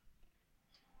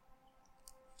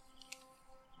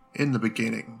In the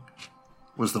beginning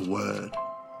was the Word,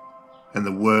 and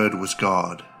the Word was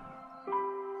God.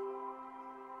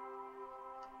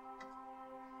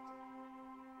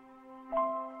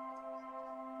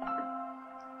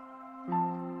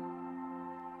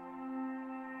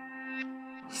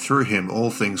 Through him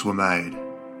all things were made.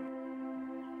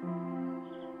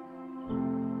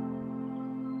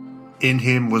 In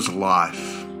him was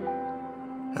life,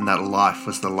 and that life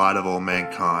was the light of all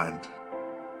mankind.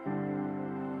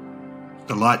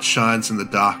 The light shines in the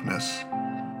darkness,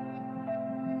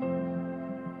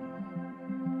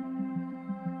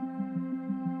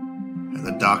 and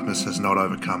the darkness has not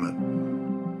overcome it.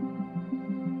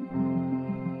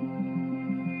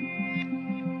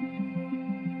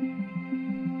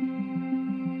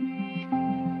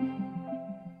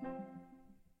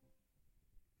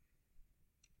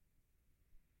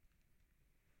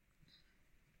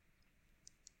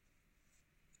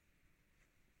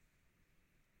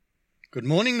 Good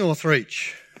morning,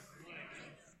 Northreach.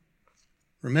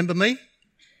 Remember me?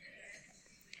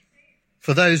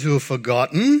 For those who have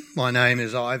forgotten, my name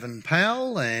is Ivan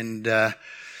Powell, and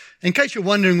in case you're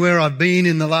wondering where I've been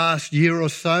in the last year or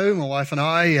so, my wife and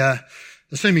I,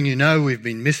 assuming you know, we've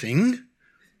been missing.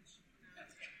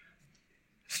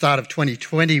 Start of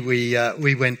 2020,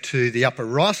 we went to the Upper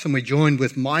Ross and we joined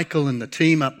with Michael and the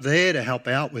team up there to help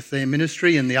out with their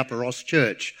ministry in the Upper Ross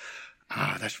Church.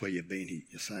 That's where you've been,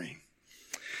 you're saying.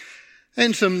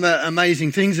 And some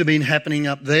amazing things have been happening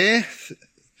up there.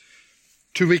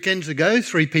 2 weekends ago,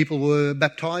 3 people were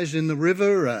baptised in the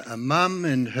river, a mum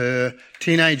and her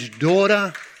teenage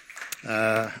daughter,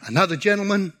 another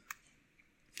gentleman.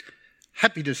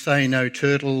 Happy to say no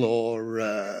turtle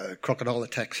or crocodile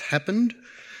attacks happened.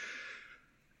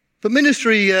 But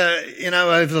ministry,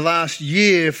 over the last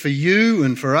year for you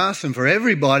and for us and for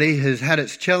everybody has had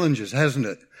its challenges, hasn't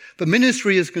it? But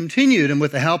ministry has continued, and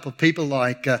with the help of people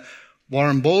like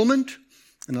Warren Ballment,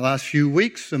 in the last few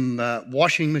weeks, some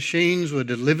washing machines were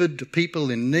delivered to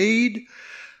people in need.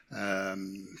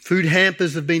 Food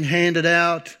hampers have been handed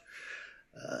out.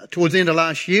 Towards the end of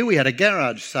last year, we had a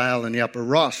garage sale in the Upper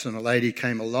Ross, and a lady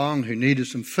came along who needed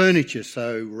some furniture.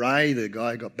 So Ray, the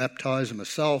guy who got baptised, and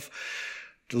myself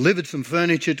delivered some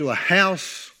furniture to a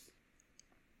house.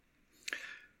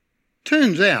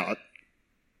 Turns out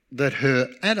that her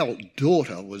adult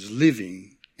daughter was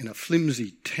living in a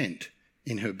flimsy tent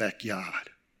in her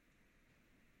backyard.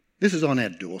 This is on our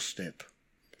doorstep.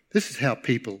 This is how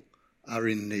people are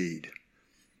in need.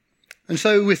 And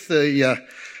so with the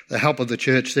help of the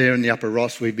church there in the Upper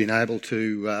Ross, we've been able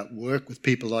to work with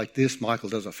people like this. Michael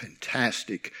does a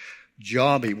fantastic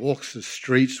job. He walks the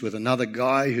streets with another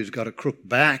guy who's got a crook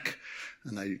back,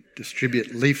 and they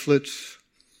distribute leaflets,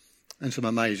 and some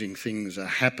amazing things are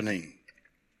happening.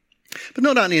 But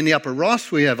not only in the Upper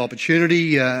Ross, we have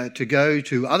opportunity to go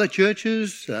to other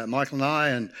churches. Michael and I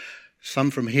and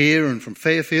some from here and from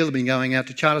Fairfield have been going out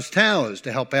to Charters Towers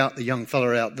to help out the young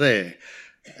fella out there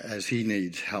as he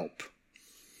needs help.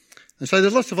 And so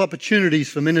there's lots of opportunities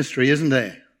for ministry, isn't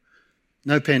there?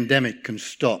 No pandemic can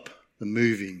stop the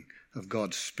moving of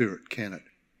God's Spirit, can it?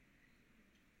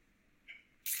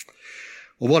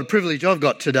 Well, what a privilege I've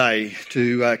got today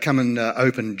to come and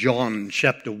open John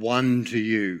chapter 1 to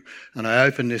you. And I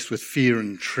open this with fear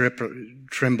and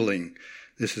trembling.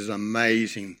 This is an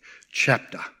amazing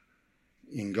chapter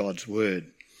in God's Word.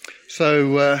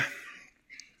 So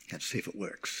let's see if it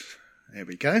works. There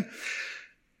we go.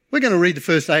 We're going to read the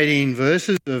first 18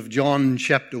 verses of John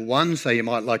chapter 1, so you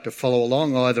might like to follow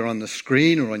along either on the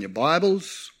screen or on your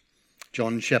Bibles.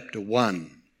 John chapter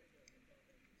 1.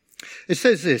 It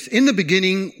says this: "In the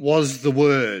beginning was the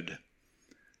Word,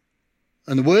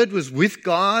 and the Word was with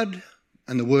God,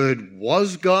 and the Word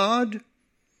was God.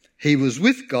 He was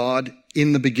with God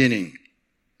in the beginning.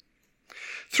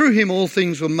 Through him all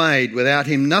things were made. Without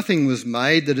him nothing was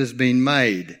made that has been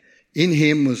made. In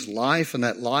him was life, and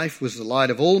that life was the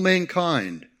light of all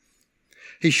mankind.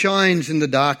 He shines in the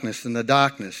darkness, and the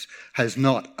darkness has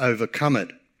not overcome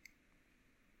it.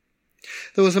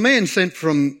 There was a man sent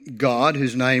from God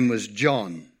whose name was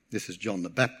John." This is John the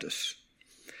Baptist.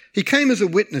 "He came as a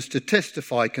witness to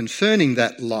testify concerning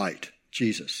that light,"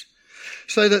 Jesus,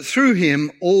 "so that through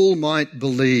him all might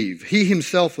believe. He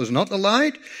himself was not the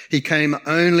light. He came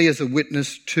only as a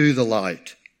witness to the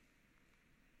light.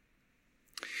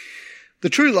 The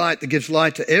true light that gives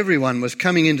light to everyone was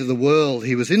coming into the world.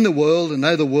 He was in the world, and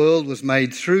though the world was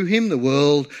made through him, the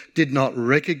world did not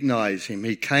recognize him.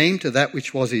 He came to that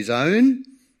which was his own,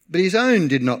 but his own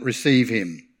did not receive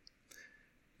him.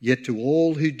 Yet to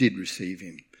all who did receive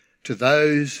him, to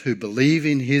those who believe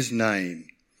in his name,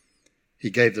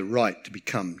 he gave the right to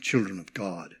become children of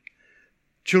God.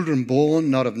 children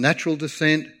born not of natural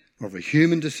descent, or of a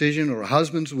human decision or a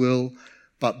husband's will,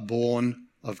 but born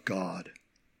of God.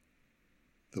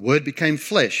 The Word became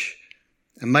flesh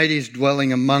and made his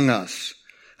dwelling among us.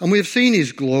 And we have seen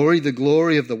his glory, the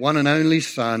glory of the one and only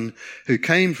Son, who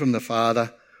came from the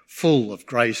Father, full of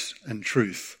grace and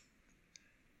truth.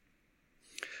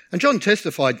 And John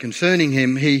testified concerning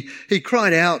him. He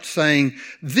cried out, saying,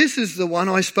 "This is the one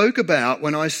I spoke about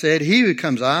when I said, 'He who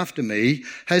comes after me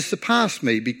has surpassed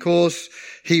me, because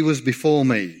he was before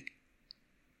me.'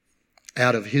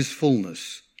 Out of his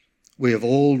fullness we have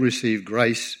all received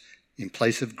grace in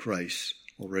place of grace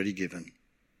already given.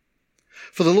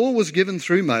 For the law was given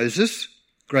through Moses,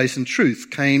 grace and truth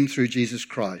came through Jesus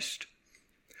Christ.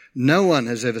 No one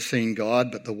has ever seen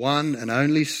God but the one and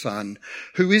only Son,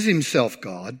 who is himself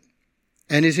God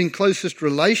and is in closest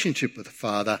relationship with the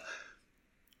Father,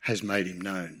 has made him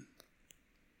known."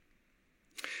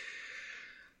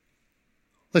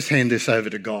 Let's hand this over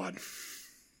to God,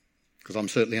 because I'm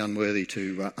certainly unworthy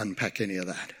to unpack any of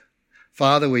that.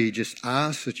 Father, we just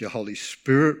ask that your Holy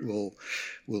Spirit will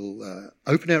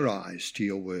open our eyes to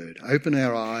your word, open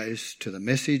our eyes to the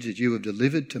message that you have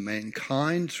delivered to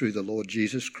mankind through the Lord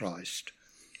Jesus Christ.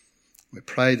 We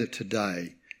pray that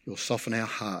today you'll soften our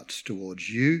hearts towards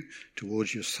you,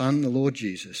 towards your Son, the Lord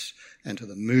Jesus, and to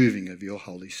the moving of your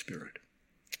Holy Spirit.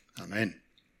 Amen.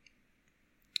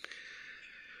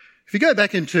 If you go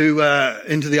back into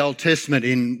the Old Testament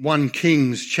in 1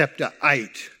 Kings chapter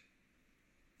 8,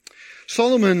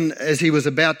 Solomon, as he was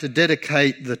about to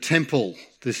dedicate the temple,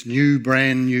 this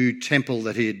brand new temple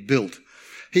that he had built,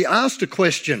 he asked a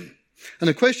question. And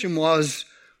the question was,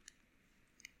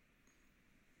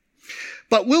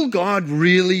 "But will God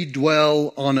really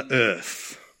dwell on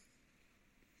earth?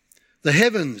 The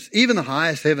heavens, even the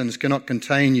highest heavens, cannot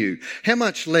contain you. How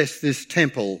much less this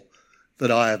temple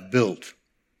that I have built?"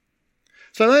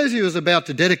 So as he was about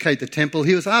to dedicate the temple,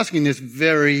 he was asking this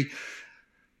very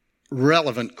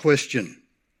relevant question.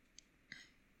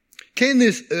 Can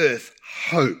this earth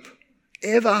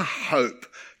ever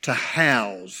hope to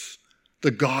house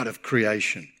the God of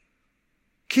creation?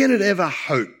 Can it ever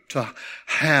hope to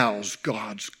house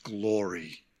God's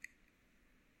glory?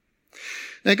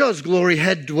 Now, God's glory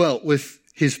had dwelt with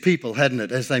his people, hadn't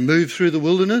it? As they moved through the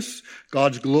wilderness,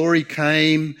 God's glory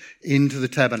came into the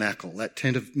tabernacle, that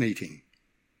tent of meeting.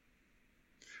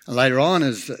 And later on,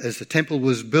 as the temple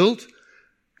was built,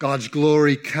 God's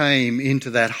glory came into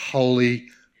that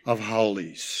Holy of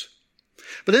Holies.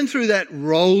 But then through that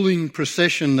rolling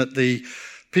procession that the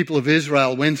people of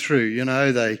Israel went through,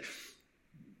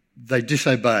 they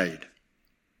disobeyed.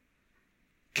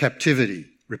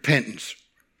 Captivity, repentance,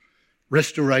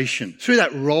 restoration. Through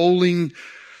that rolling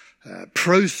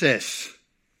process,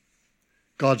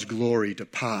 God's glory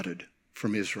departed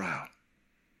from Israel.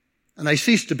 And they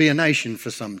ceased to be a nation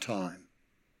for some time.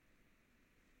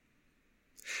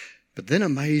 But then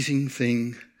an amazing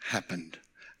thing happened.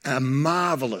 A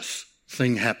marvellous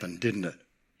thing happened, didn't it?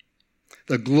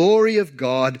 The glory of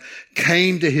God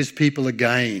came to his people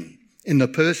again in the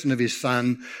person of his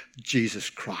Son, Jesus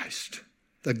Christ.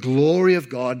 The glory of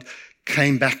God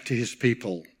came back to his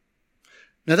people.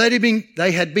 Now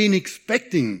they had been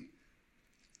expecting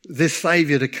this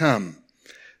Saviour to come.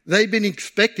 They'd been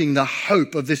expecting the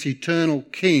hope of this eternal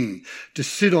King to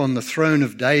sit on the throne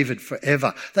of David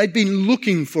forever. They'd been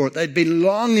looking for it. They'd been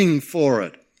longing for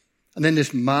it. And then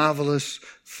this marvellous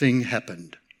thing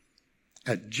happened.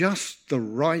 At just the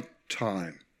right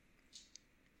time,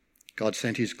 God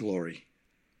sent his glory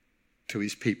to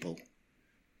his people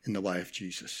in the way of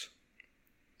Jesus.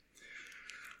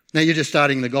 Now, you're just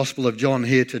starting the Gospel of John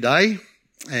here today.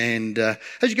 And as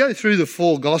you go through the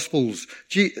 4 Gospels,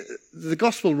 the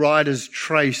Gospel writers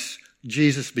trace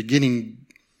Jesus beginning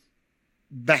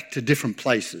back to different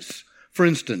places. For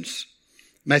instance,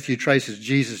 Matthew traces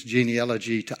Jesus'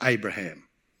 genealogy to Abraham.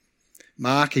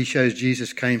 Mark, he shows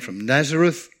Jesus came from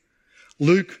Nazareth.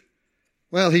 Luke,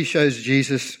 well, he shows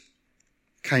Jesus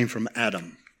came from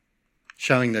Adam,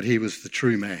 showing that he was the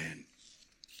true man.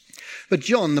 But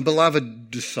John, the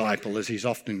beloved disciple, as he's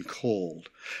often called,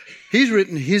 he's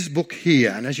written his book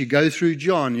here. And as you go through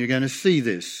John, you're going to see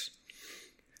this.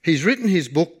 He's written his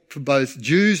book for both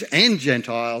Jews and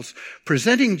Gentiles,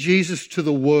 presenting Jesus to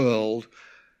the world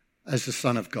as the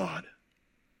Son of God.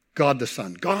 God the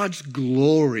Son. God's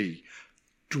glory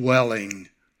dwelling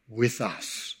with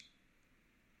us.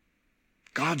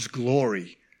 God's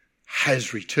glory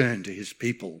has returned to his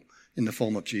people in the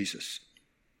form of Jesus.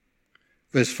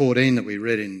 Verse 14 that we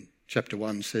read in chapter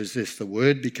 1 says this: the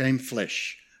Word became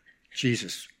flesh.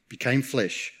 Jesus became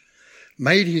flesh,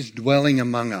 made his dwelling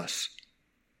among us.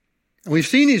 And we've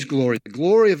seen his glory, the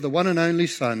glory of the one and only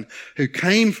Son who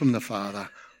came from the Father,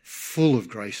 full of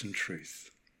grace and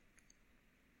truth.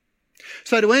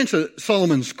 So to answer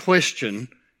Solomon's question,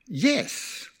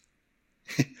 yes.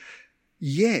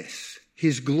 Yes,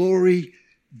 his glory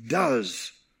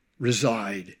does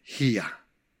reside here.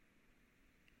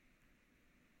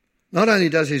 Not only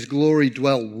does his glory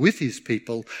dwell with his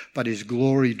people, but his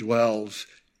glory dwells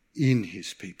in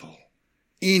his people,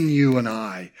 in you and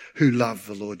I who love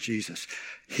the Lord Jesus.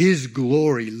 His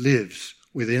glory lives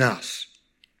within us.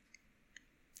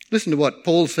 Listen to what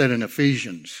Paul said in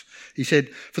Ephesians. He said,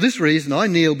 "For this reason I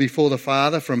kneel before the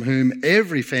Father, from whom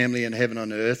every family in heaven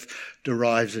and earth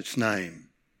derives its name.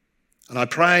 And I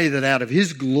pray that out of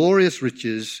his glorious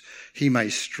riches he may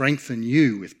strengthen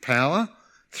you with power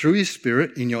through his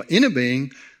Spirit in your inner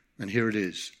being," and here it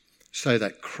is, "so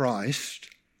that Christ,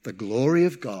 the glory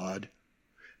of God,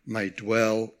 may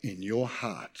dwell in your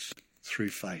hearts through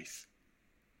faith."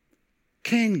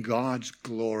 Can God's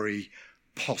glory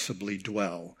possibly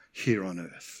dwell here on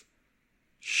earth?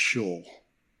 Sure.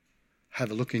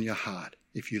 Have a look in your heart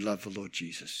if you love the Lord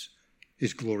Jesus.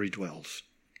 His glory dwells.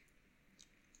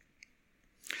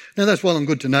 Now that's well and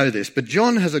good to know this, but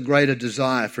John has a greater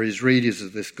desire for his readers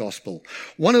of this gospel.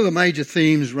 One of the major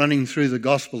themes running through the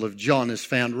gospel of John is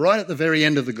found right at the very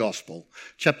end of the gospel,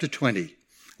 chapter 20,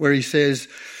 where he says,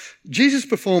 "Jesus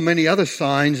performed many other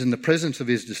signs in the presence of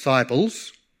his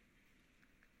disciples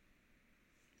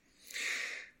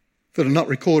that are not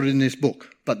recorded in this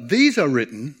book. But these are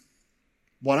written,"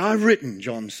 what I've written,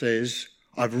 John says,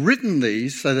 "I've written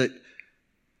these so that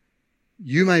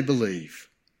you may believe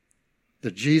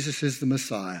that Jesus is the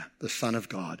Messiah, the Son of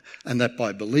God, and that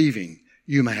by believing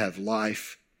you may have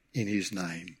life in his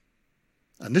name."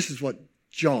 And this is what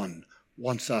John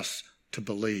wants us to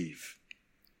believe.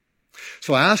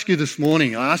 So I ask you this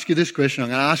morning, I ask you this question, I'm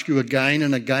going to ask you again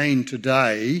and again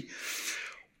today,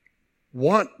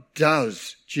 what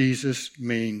does Jesus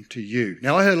mean to you?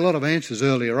 Now, I heard a lot of answers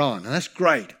earlier on, and that's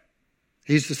great.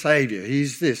 He's the Saviour,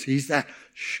 he's this, he's that.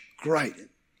 Great.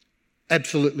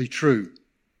 Absolutely true.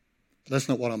 But that's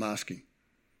not what I'm asking.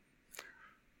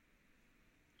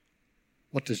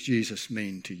 What does Jesus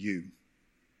mean to you?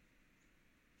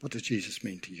 What does Jesus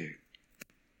mean to you?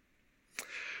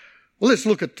 Well, let's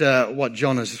look at what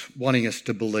John is wanting us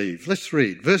to believe. Let's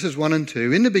read verses 1 and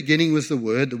 2. "In the beginning was the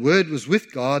Word was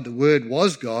with God, the Word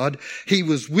was God. He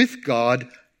was with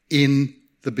God in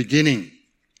the beginning."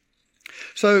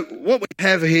 So what we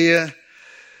have here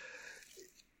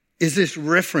is this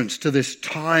reference to this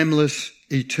timeless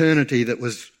eternity that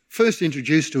was first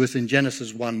introduced to us in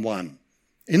Genesis 1:1.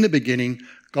 In the beginning,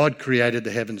 God created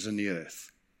the heavens and the earth.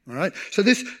 All right? So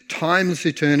this timeless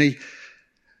eternity,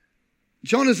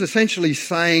 John is essentially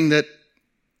saying that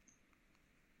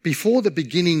before the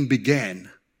beginning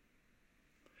began,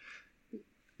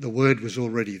 the Word was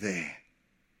already there.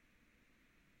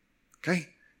 Okay?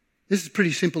 This is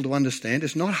pretty simple to understand.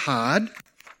 It's not hard.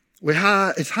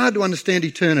 It's hard to understand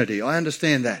eternity. I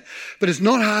understand that. But it's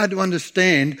not hard to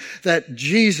understand that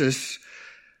Jesus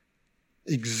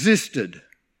existed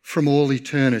from all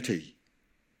eternity.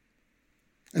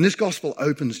 And this gospel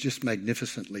opens just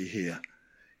magnificently here.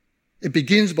 It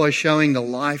begins by showing the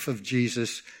life of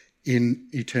Jesus in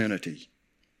eternity.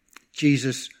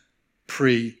 Jesus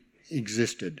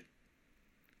pre-existed.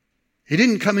 He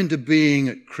didn't come into being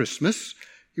at Christmas.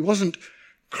 He wasn't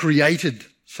created,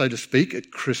 so to speak,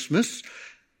 at Christmas.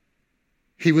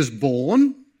 He was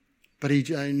born, but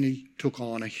he only took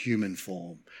on a human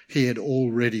form. He had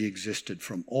already existed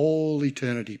from all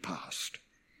eternity past.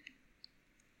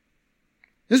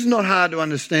 This is not hard to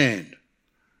understand.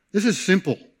 This is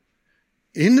simple.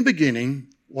 In the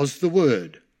beginning was the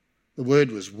Word. The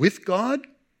Word was with God,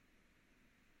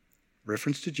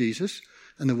 reference to Jesus,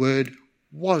 and the Word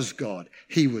was God.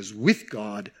 He was with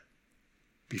God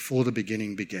before the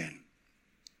beginning began.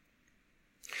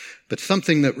 But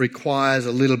something that requires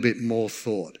a little bit more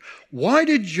thought. Why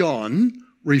did John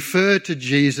refer to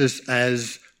Jesus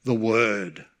as the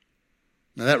Word?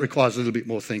 Now that requires a little bit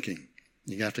more thinking.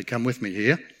 You have to come with me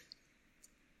here.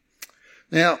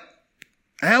 Now,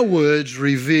 our words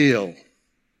reveal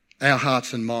our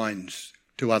hearts and minds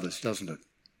to others, doesn't it?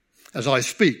 As I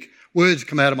speak, words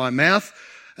come out of my mouth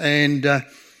and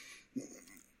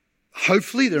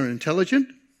hopefully they're intelligent,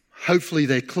 hopefully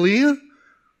they're clear,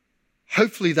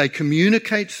 hopefully they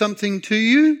communicate something to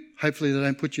you, hopefully they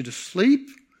don't put you to sleep.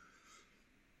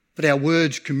 But our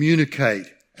words communicate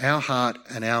our heart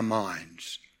and our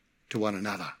minds to one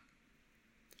another.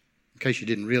 In case you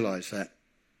didn't realise that,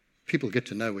 people get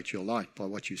to know what you're like by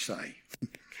what you say.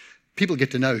 People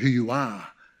get to know who you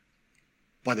are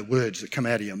by the words that come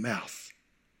out of your mouth.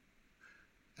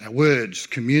 Our words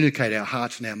communicate our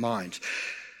hearts and our minds.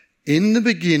 In the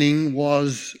beginning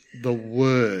was the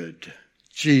Word,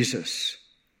 Jesus.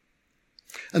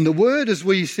 And the Word, as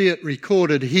we see it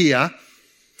recorded here,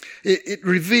 it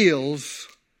reveals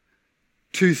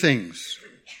two things.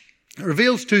 It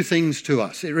reveals two things to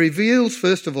us. It reveals,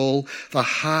 first of all, the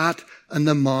heart and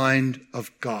the mind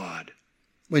of God.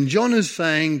 When John is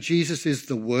saying Jesus is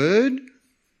the Word,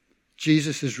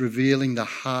 Jesus is revealing the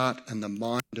heart and the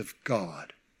mind of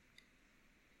God.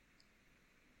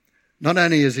 Not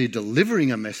only is he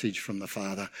delivering a message from the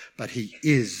Father, but he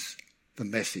is the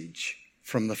message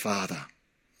from the Father.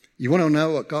 You want to know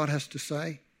what God has to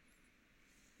say?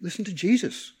 Listen to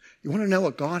Jesus. You want to know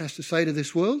what God has to say to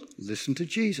this world? Listen to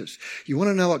Jesus. You want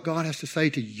to know what God has to say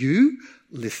to you?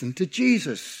 Listen to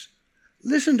Jesus.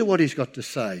 Listen to what he's got to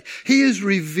say. He is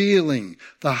revealing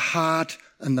the heart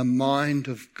and the mind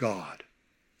of God.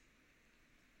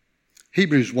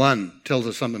 Hebrews 1 tells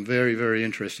us something very, very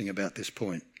interesting about this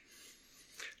point.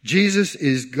 Jesus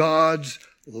is God's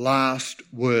last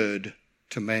word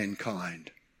to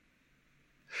mankind.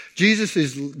 Jesus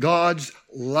is God's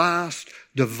last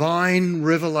divine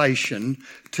revelation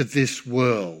to this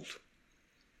world.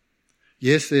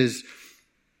 Yes, there's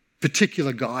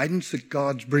particular guidance that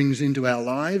God brings into our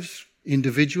lives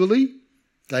individually,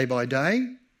 day by day.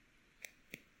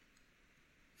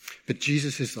 But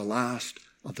Jesus is the last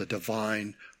of the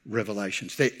divine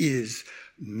revelations. There is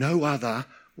no other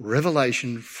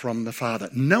revelation from the Father.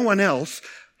 No one else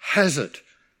has it.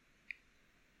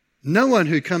 No one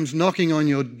who comes knocking on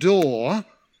your door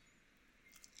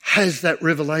has that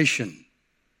revelation.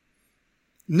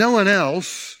 No one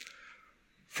else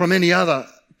from any other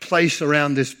place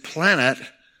around this planet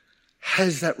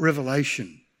has that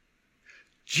revelation.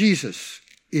 Jesus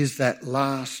is that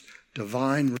last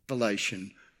divine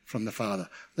revelation from the Father.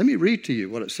 Let me read to you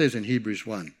what it says in Hebrews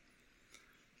 1.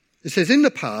 It says, in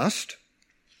the past,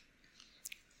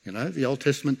 the Old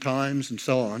Testament times and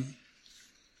so on,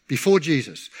 before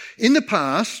Jesus. In the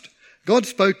past, God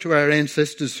spoke to our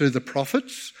ancestors through the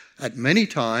prophets at many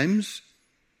times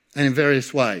and in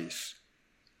various ways.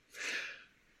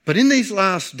 But in these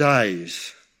last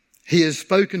days, he has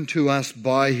spoken to us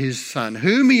by his Son,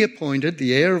 whom he appointed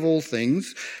the heir of all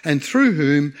things, and through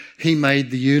whom he made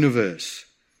the universe.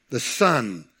 The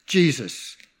Son,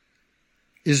 Jesus,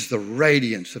 is the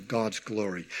radiance of God's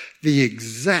glory, the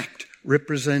exact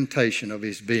representation of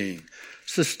his being,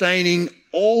 sustaining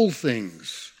all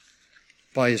things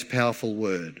by his powerful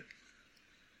word.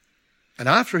 And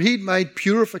after he'd made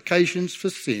purifications for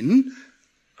sin,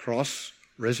 cross,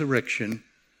 resurrection,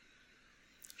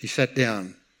 he sat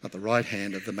down at the right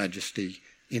hand of the Majesty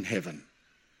in heaven.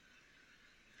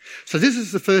 So this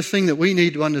is the first thing that we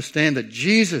need to understand, that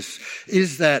Jesus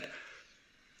is that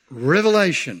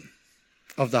revelation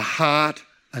of the heart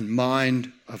and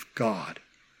mind of God.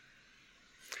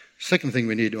 Second thing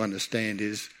we need to understand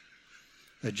is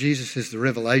that Jesus is the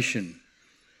revelation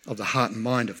of the heart and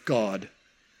mind of God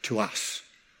to us.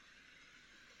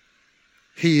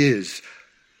 He is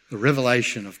the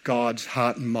revelation of God's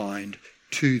heart and mind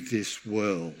to this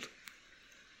world.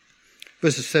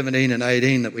 Verses 17 and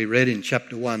 18 that we read in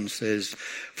chapter 1 says,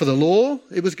 for the law,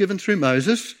 it was given through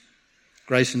Moses.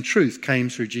 Grace and truth came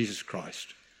through Jesus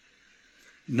Christ.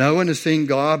 No one has seen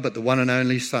God but the one and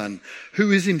only Son,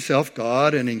 who is himself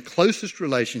God and in closest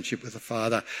relationship with the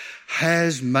Father,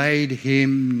 has made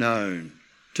him known.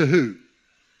 To who?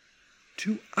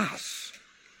 To us.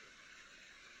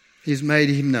 He's made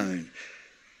him known.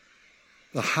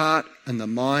 The heart and the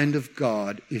mind of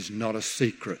God is not a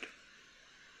secret.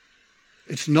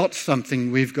 It's not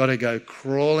something we've got to go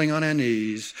crawling on our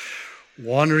knees,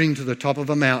 wandering to the top of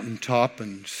a mountaintop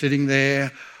and sitting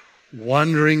there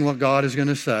wondering what God is going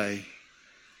to say.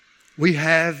 We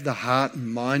have the heart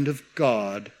and mind of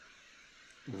God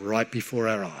right before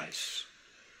our eyes.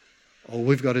 All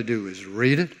we've got to do is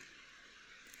read it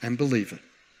and believe it.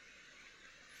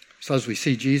 So as we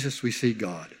see Jesus, we see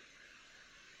God.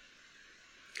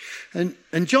 And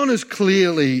John is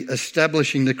clearly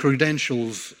establishing the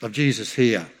credentials of Jesus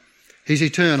here. He's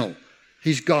eternal.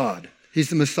 He's God. He's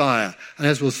the Messiah. And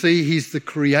as we'll see, he's the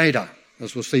Creator,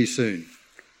 as we'll see soon.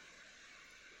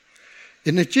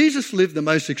 And if Jesus lived the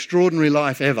most extraordinary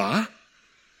life ever,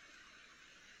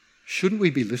 shouldn't we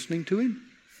be listening to him?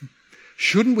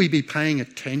 Shouldn't we be paying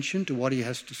attention to what he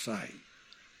has to say?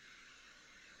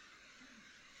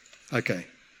 Okay.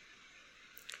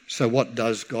 So what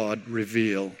does God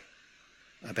reveal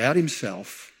about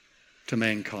himself to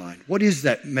mankind? What is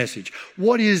that message?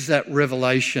 What is that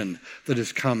revelation that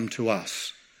has come to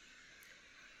us?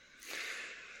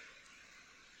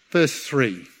 Verse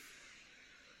 3.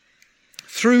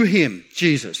 Through him,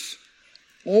 Jesus,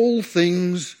 all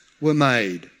things were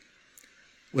made.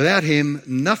 Without him,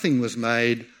 nothing was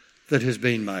made that has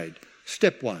been made.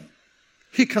 Step one.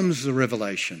 Here comes the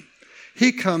revelation.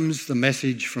 Here comes the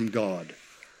message from God.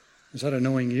 Is that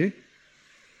annoying you?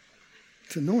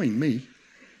 It's annoying me.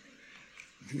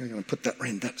 I think I'm going to put that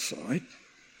around that side.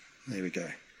 There we go.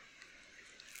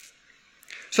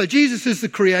 So Jesus is the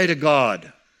creator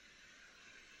God.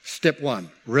 Step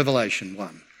one, Revelation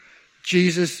 1.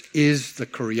 Jesus is the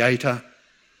creator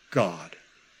God.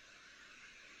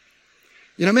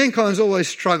 You know, mankind's always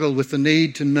struggled with the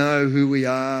need to know who we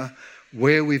are,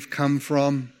 where we've come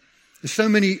from. There's so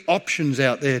many options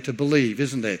out there to believe,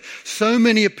 isn't there? So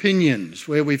many opinions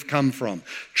where we've come from.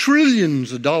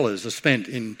 Trillions of dollars are spent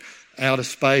in outer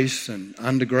space and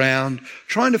underground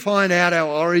trying to find out our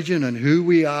origin and who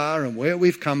we are and where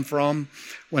we've come from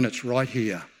when it's right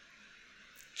here.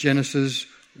 Genesis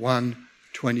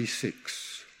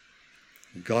 1:26.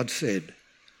 God said,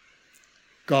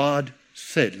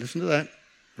 listen to that,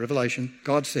 Revelation,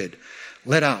 God said,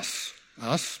 let us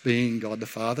being God the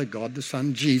Father, God the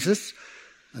Son, Jesus,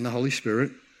 and the Holy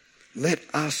Spirit, let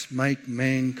us make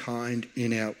mankind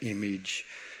in our image,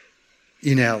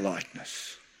 in our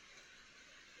likeness.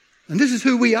 And this is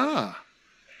who we are.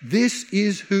 This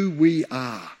is who we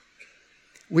are.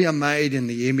 We are made in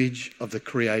the image of the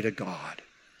Creator God.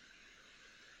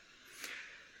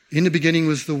 In the beginning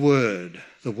was the Word.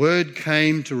 The Word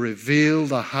came to reveal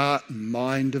the heart and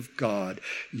mind of God.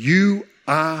 You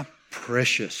are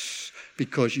precious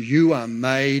because you are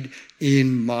made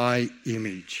in my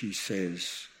image, he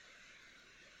says.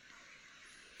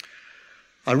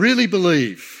 I really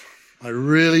believe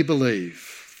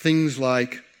things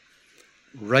like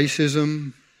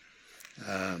racism,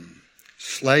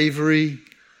 slavery,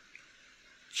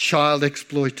 child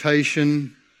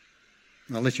exploitation.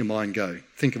 I'll let your mind go.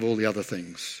 Think of all the other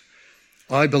things.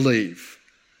 I believe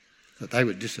that they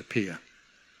would disappear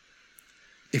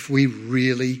if we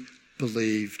really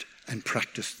believed and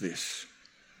practiced this.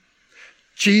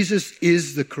 Jesus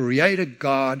is the Creator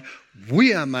God.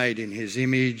 We are made in his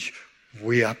image.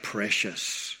 We are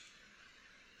precious.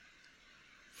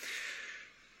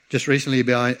 Just recently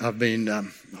I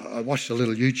watched a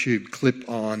little YouTube clip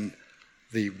on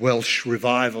the Welsh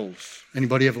revivals.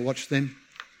 Anybody ever watched them?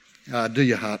 Do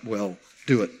your heart well.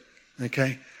 Do it.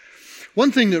 Okay?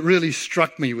 One thing that really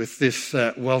struck me with this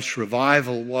Welsh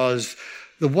revival was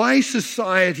the way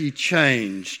society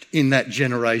changed in that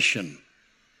generation.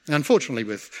 And unfortunately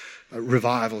with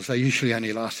revivals, they usually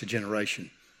only last a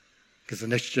generation because the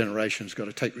next generation's got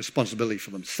to take responsibility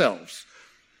for themselves.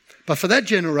 But for that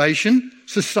generation,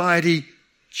 society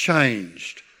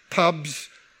changed. Pubs,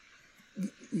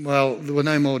 well, there were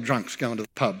no more drunks going to the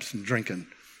pubs and drinking.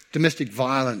 Domestic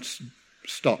violence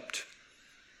stopped.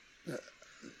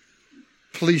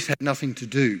 Police had nothing to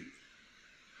do.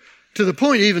 To the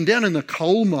point, even down in the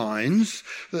coal mines,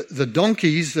 the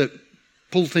donkeys that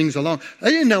pull things along,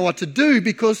 they didn't know what to do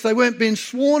because they weren't being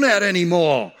sworn at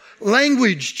anymore.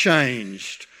 Language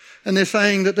changed. And they're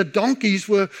saying that the donkeys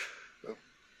were,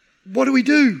 what do we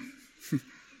do?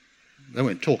 They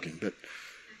weren't talking, but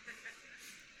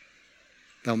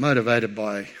they were motivated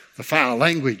by the foul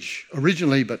language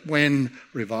originally, but when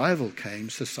revival came,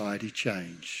 society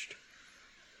changed.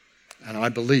 And I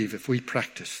believe if we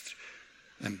practiced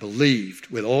and believed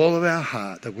with all of our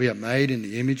heart that we are made in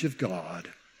the image of God,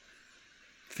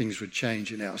 things would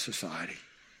change in our society.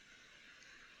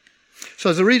 So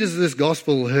as the readers of this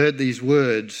gospel heard these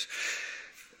words,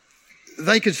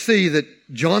 they could see that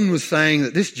John was saying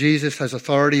that this Jesus has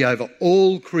authority over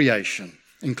all creation,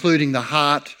 including the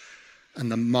heart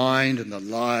and the mind and the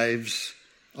lives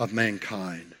of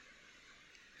mankind.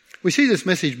 We see this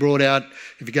message brought out,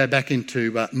 if you go back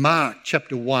into Mark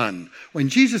chapter 1, when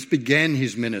Jesus began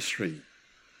his ministry.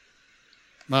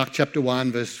 Mark chapter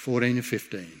 1, verse 14 and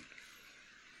 15.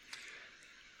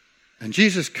 And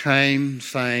Jesus came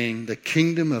saying, the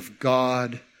kingdom of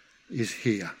God is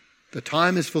here. The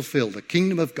time is fulfilled. The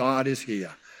kingdom of God is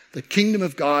here. The kingdom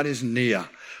of God is near.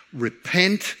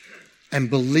 Repent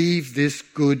and believe this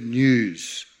good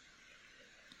news.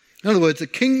 In other words, the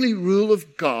kingly rule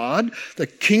of God, the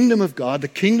kingdom of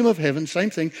heaven, same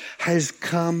thing, has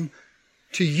come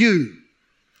to you.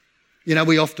 You know,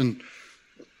 we often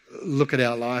look at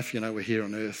our life, we're here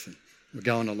on earth and we're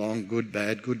going along, good,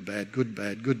 bad, good, bad, good,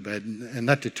 bad, good, bad, and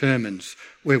that determines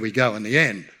where we go in the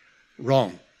end.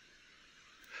 Wrong.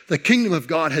 The kingdom of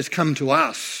God has come to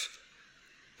us.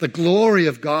 The glory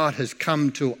of God has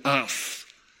come to us.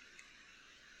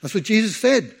 That's what Jesus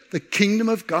said. The kingdom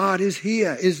of God is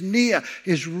here, is near,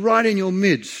 is right in your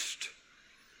midst.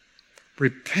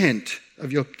 Repent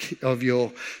of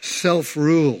your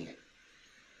self-rule.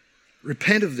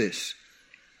 Repent of this.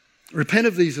 Repent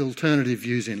of these alternative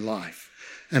views in life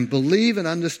and believe and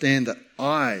understand that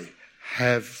I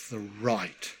have the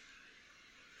right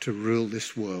to rule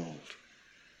this world.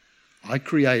 I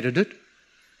created it.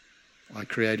 I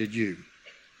created you.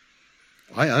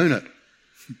 I own it.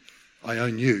 I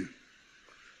own you.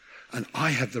 And I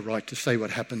have the right to say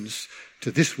what happens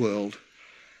to this world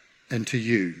and to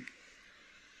you.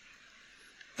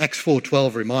 Acts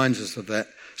 4:12 reminds us of that.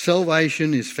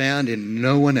 Salvation is found in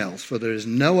no one else, for there is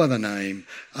no other name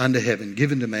under heaven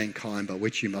given to mankind by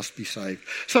which you must be saved.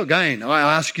 So again, I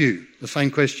ask you the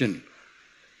same question.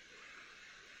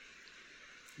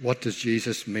 What does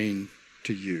Jesus mean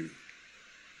to you?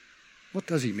 What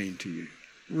does he mean to you?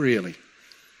 Really?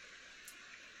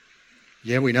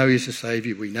 Yeah, we know he's a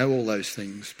saviour. We know all those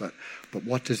things. But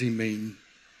what does he mean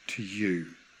to you?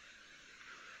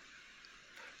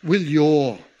 Will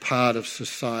your part of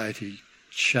society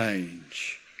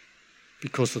change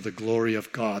because of the glory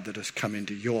of God that has come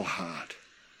into your heart?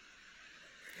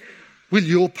 Will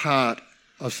your part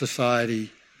of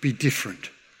society be different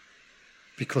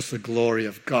because the glory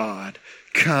of God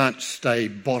can't stay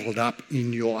bottled up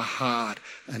in your heart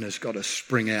and has got to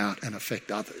spring out and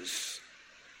affect others?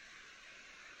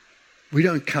 We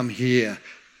don't come here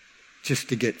just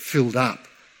to get filled up.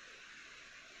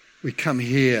 We come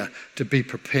here to be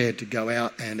prepared to go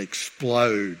out and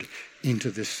explode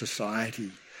into this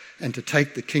society and to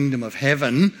take the kingdom of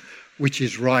heaven, which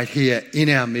is right here in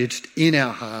our midst, in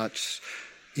our hearts,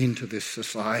 into this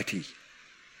society.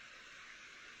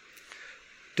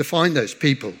 To find those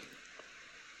people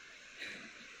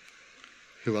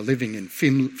who are living in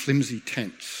flimsy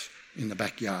tents in the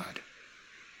backyard.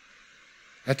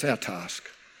 That's our task.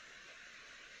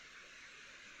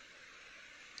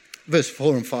 Verse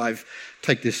 4 and 5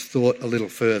 take this thought a little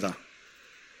further,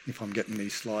 if I'm getting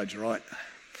these slides right.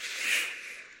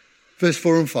 Verse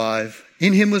 4 and 5,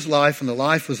 in him was life, and the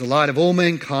life was the light of all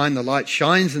mankind. The light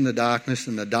shines in the darkness,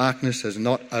 and the darkness has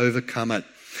not overcome it.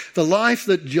 The life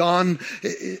that John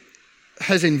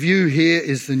has in view here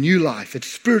is the new life. It's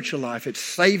spiritual life. It's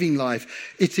saving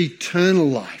life. It's eternal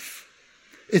life.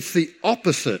 It's the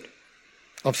opposite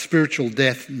of spiritual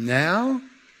death now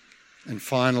and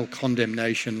final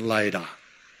condemnation later.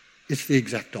 It's the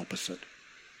exact opposite.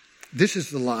 This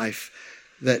is the life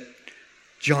that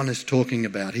John is talking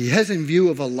about. He has in view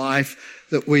of a life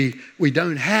that we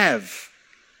don't have,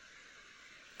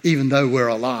 even though we're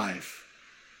alive.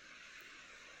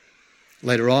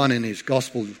 Later on in his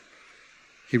gospel,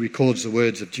 he records the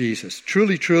words of Jesus.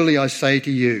 Truly, truly, I say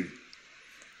to you,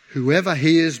 whoever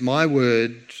hears my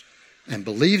words and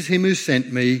believes him who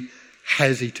sent me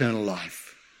has eternal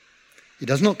life. He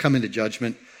does not come into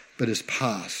judgment, but is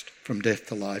passed from death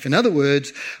to life. In other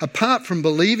words, apart from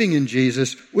believing in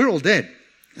Jesus, we're all dead.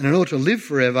 And in order to live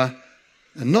forever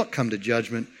and not come to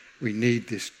judgment, we need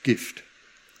this gift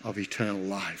of eternal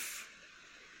life.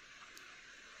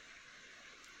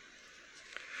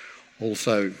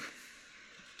 Also,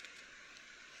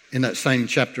 in that same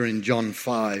chapter in John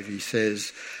 5, he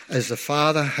says, as the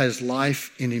Father has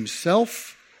life in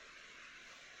himself,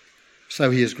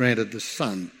 so he has granted the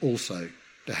Son also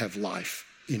to have life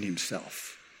in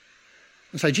himself.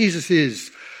 And so Jesus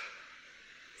is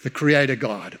the Creator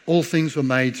God. All things were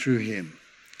made through him.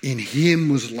 In him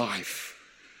was life.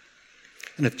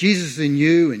 And if Jesus is in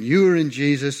you and you are in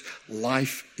Jesus,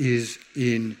 life is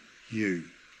in you.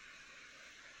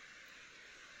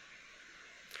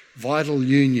 Vital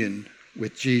union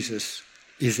with Jesus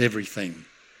is everything.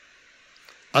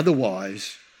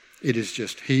 Otherwise, it is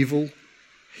just hevel,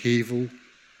 hevel,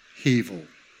 hevel.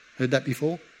 Heard that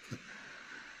before?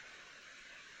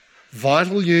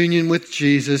 Vital union with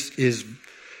Jesus is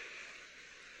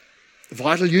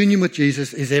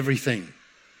everything.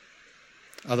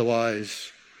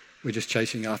 Otherwise, we're just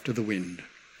chasing after the wind.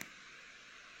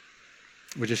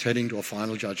 We're just heading to a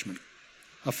final judgment,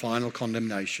 a final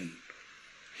condemnation.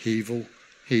 Hevel,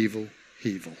 hevel,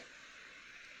 hevel.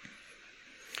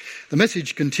 The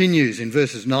message continues in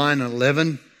verses 9 and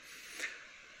 11.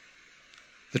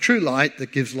 The true light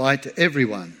that gives light to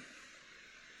everyone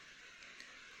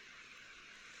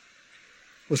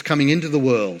was coming into the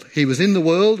world. He was in the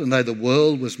world, and though the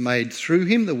world was made through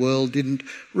him, the world didn't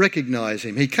recognise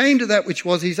him. He came to that which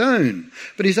was his own,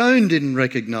 but his own didn't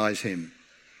recognise him.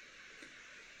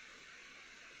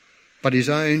 But his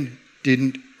own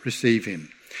didn't receive him.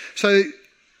 So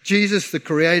Jesus, the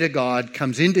Creator God,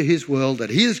 comes into his world that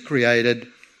he has created,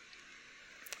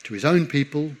 to his own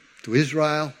people, to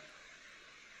Israel.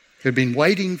 who'd been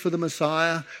waiting for the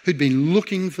Messiah, who'd been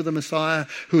looking for the Messiah,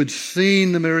 who had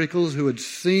seen the miracles, who had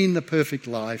seen the perfect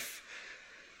life,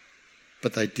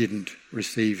 but they didn't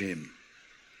receive him.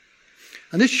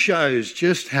 And this shows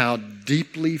just how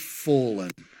deeply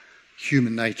fallen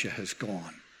human nature has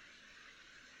gone.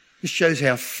 This shows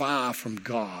how far from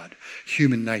God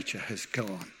human nature has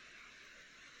gone.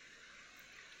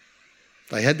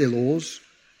 They had their laws,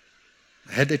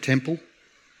 they had their temple,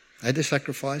 they had their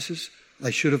sacrifices.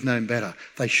 They should have known better.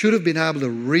 They should have been able to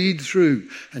read through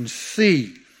and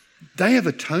see Day of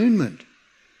Atonement.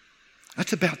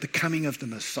 That's about the coming of the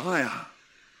Messiah.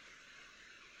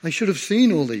 They should have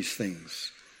seen all these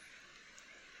things.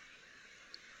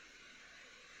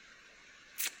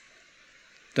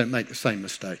 Don't make the same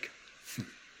mistake.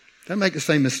 Don't make the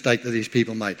same mistake that these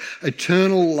people made.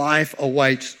 Eternal life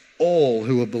awaits all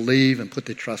who will believe and put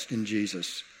their trust in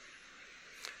Jesus.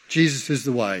 Jesus is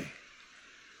the way,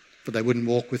 but they wouldn't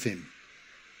walk with him.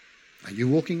 Are you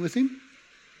walking with him?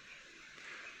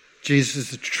 Jesus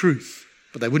is the truth,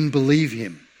 but they wouldn't believe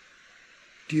him.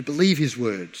 Do you believe his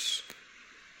words?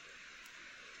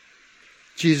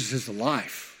 Jesus is the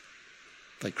life.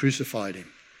 They crucified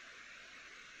him.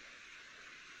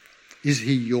 Is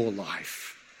he your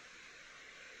life?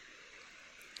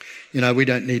 You know, we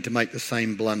don't need to make the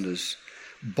same blunders.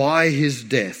 By his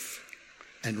death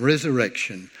and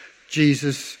resurrection,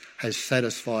 Jesus has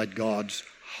satisfied God's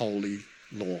holy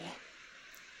law.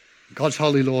 God's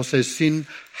holy law says sin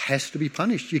has to be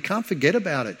punished. You can't forget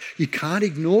about it. You can't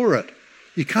ignore it.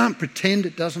 You can't pretend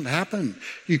it doesn't happen.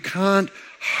 You can't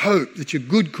hope that your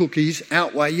good cookies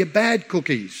outweigh your bad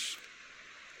cookies.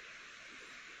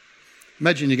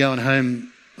 Imagine you're going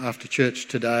home after church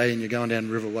today and you're going down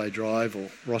Riverway Drive or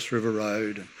Ross River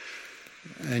Road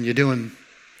and you're doing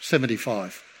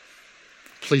 75.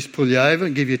 Police pull you over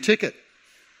and give you a ticket.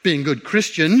 Being good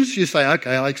Christians, you say,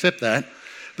 okay, I accept that.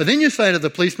 But then you say to the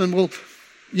policeman, well,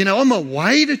 you know, on my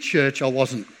way to church I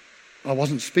wasn't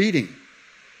speeding.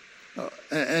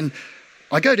 And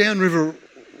I go down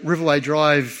Riverway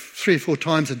Drive 3 or 4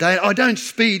 times a day. I don't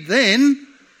speed then.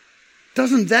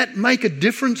 Doesn't that make a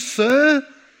difference, sir?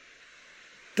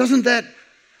 Doesn't that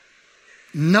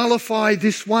nullify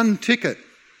this one ticket?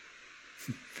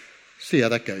 See how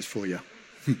that goes for you.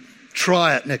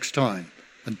 Try it next time.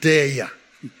 I dare you.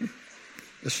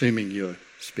 Assuming you're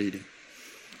speeding.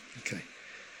 Okay.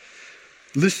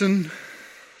 Listen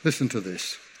to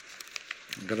this.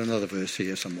 I've got another verse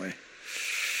here somewhere.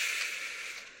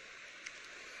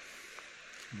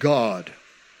 God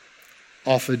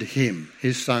offered him,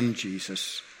 his son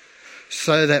Jesus,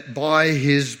 so that by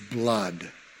his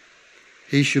blood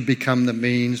he should become the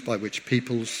means by which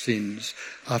people's sins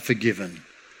are forgiven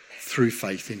through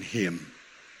faith in him.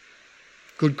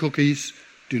 Good cookies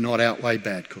do not outweigh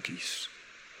bad cookies.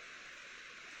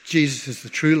 Jesus is the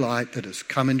true light that has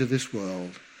come into this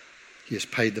world. He has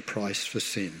paid the price for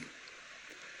sin.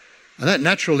 And that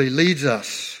naturally leads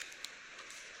us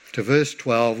to verse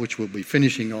 12, which we'll be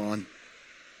finishing on.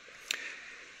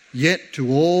 Yet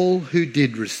to all who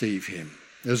did receive him.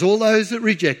 There's all those that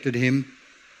rejected him,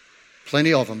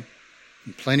 plenty of them,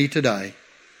 and plenty today.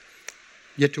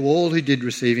 Yet to all who did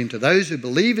receive him, to those who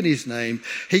believe in his name,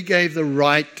 he gave the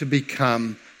right to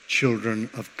become children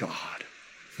of God.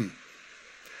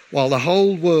 While the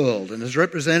whole world and his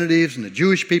representatives and the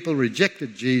Jewish people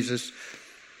rejected Jesus,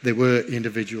 there were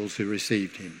individuals who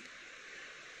received him.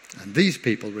 And these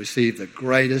people received the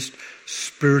greatest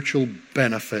spiritual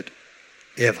benefit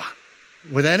ever,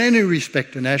 without any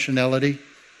respect to nationality,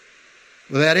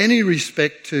 without any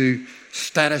respect to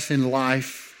status in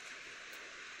life,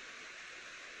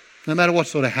 no matter what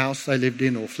sort of house they lived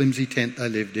in or flimsy tent they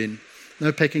lived in,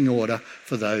 no pecking order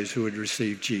for those who had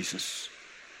received Jesus.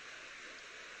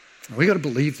 And we've got to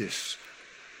believe this.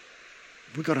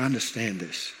 We've got to understand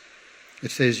this. It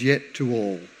says, yet to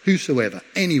all, whosoever,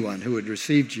 anyone who had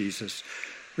received Jesus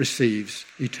receives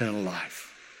eternal life.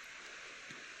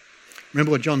 Remember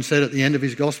what John said at the end of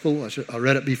his gospel? I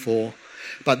read it before.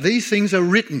 But these things are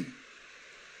written.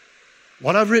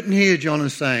 What I've written here, John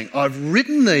is saying, I've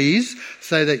written these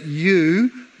so that you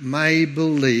may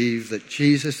believe that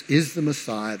Jesus is the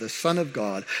Messiah, the Son of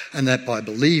God, and that by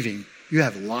believing you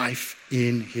have life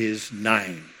in his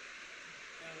name.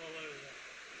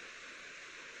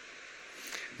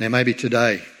 Now maybe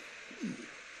today,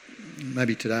 I'm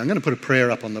going to put a prayer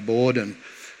up on the board, and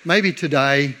maybe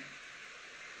today,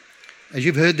 as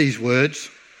you've heard these words,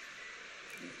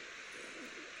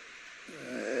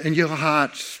 and your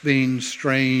heart's been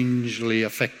strangely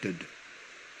affected,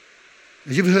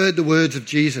 as you've heard the words of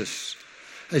Jesus,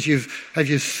 as you've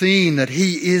seen that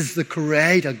he is the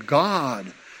Creator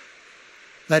God,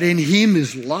 that in him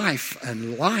is life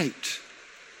and light.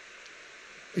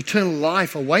 Eternal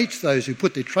life awaits those who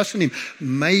put their trust in him.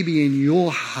 Maybe in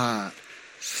your heart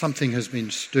something has been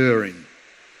stirring.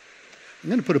 I'm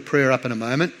going to put a prayer up in a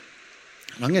moment.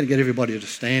 And I'm going to get everybody to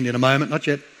stand in a moment. Not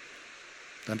yet.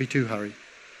 Don't be too hurried.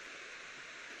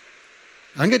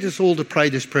 I'm going to get us all to pray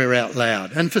this prayer out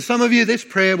loud. And for some of you, this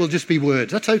prayer will just be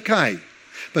words. That's okay.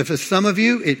 But for some of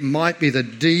you, it might be the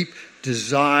deep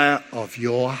desire of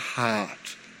your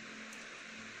heart.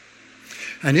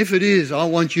 And if it is, I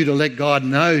want you to let God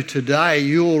know today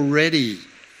you're ready.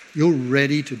 You're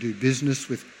ready to do business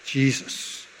with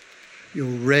Jesus. You're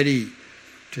ready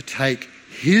to take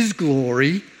his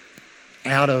glory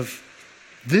out of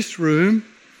this room,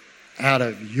 out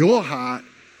of your heart,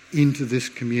 into this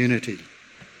community.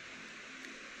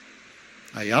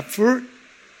 Are you up for it?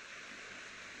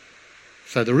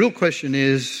 So the real question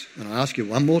is, and I'll ask you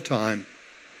one more time,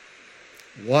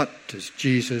 what does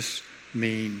Jesus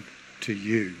mean to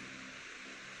you?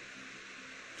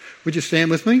 Would you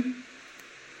stand with me?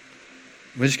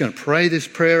 We're just going to pray this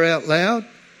prayer out loud.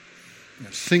 We're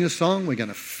going to sing a song. We're going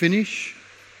to finish,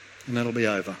 and that'll be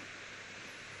over.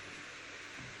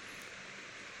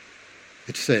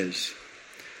 It says,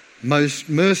 "Most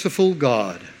merciful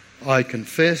God, I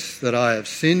confess that I have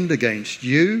sinned against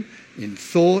you in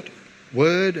thought,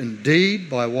 word and deed,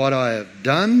 by what I have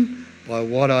done, by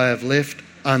what I have left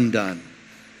undone.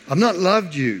 I've not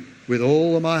loved you with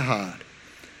all of my heart.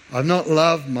 I've not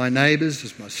loved my neighbours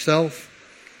as myself,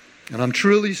 and I'm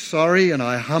truly sorry, and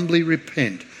I humbly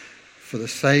repent for the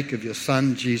sake of your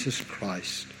Son, Jesus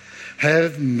Christ.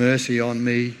 Have mercy on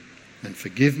me and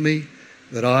forgive me,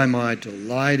 that I might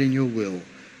delight in your will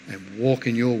and walk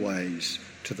in your ways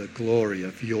to the glory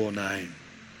of your name.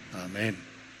 Amen."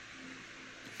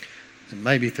 And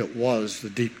maybe if it was the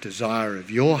deep desire of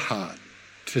your heart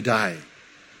today,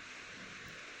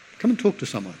 come and talk to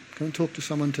someone. Come and talk to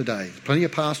someone today. There's plenty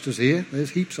of pastors here. There's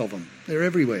heaps of them. They're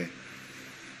everywhere.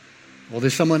 Or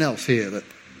there's someone else here that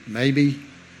maybe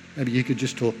you could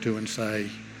just talk to and say,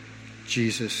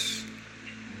 "Jesus,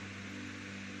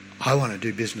 I want to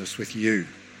do business with you.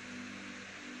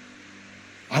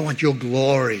 I want your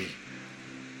glory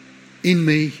in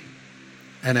me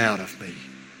and out of me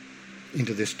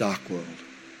into this dark world."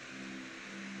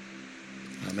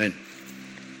 Amen.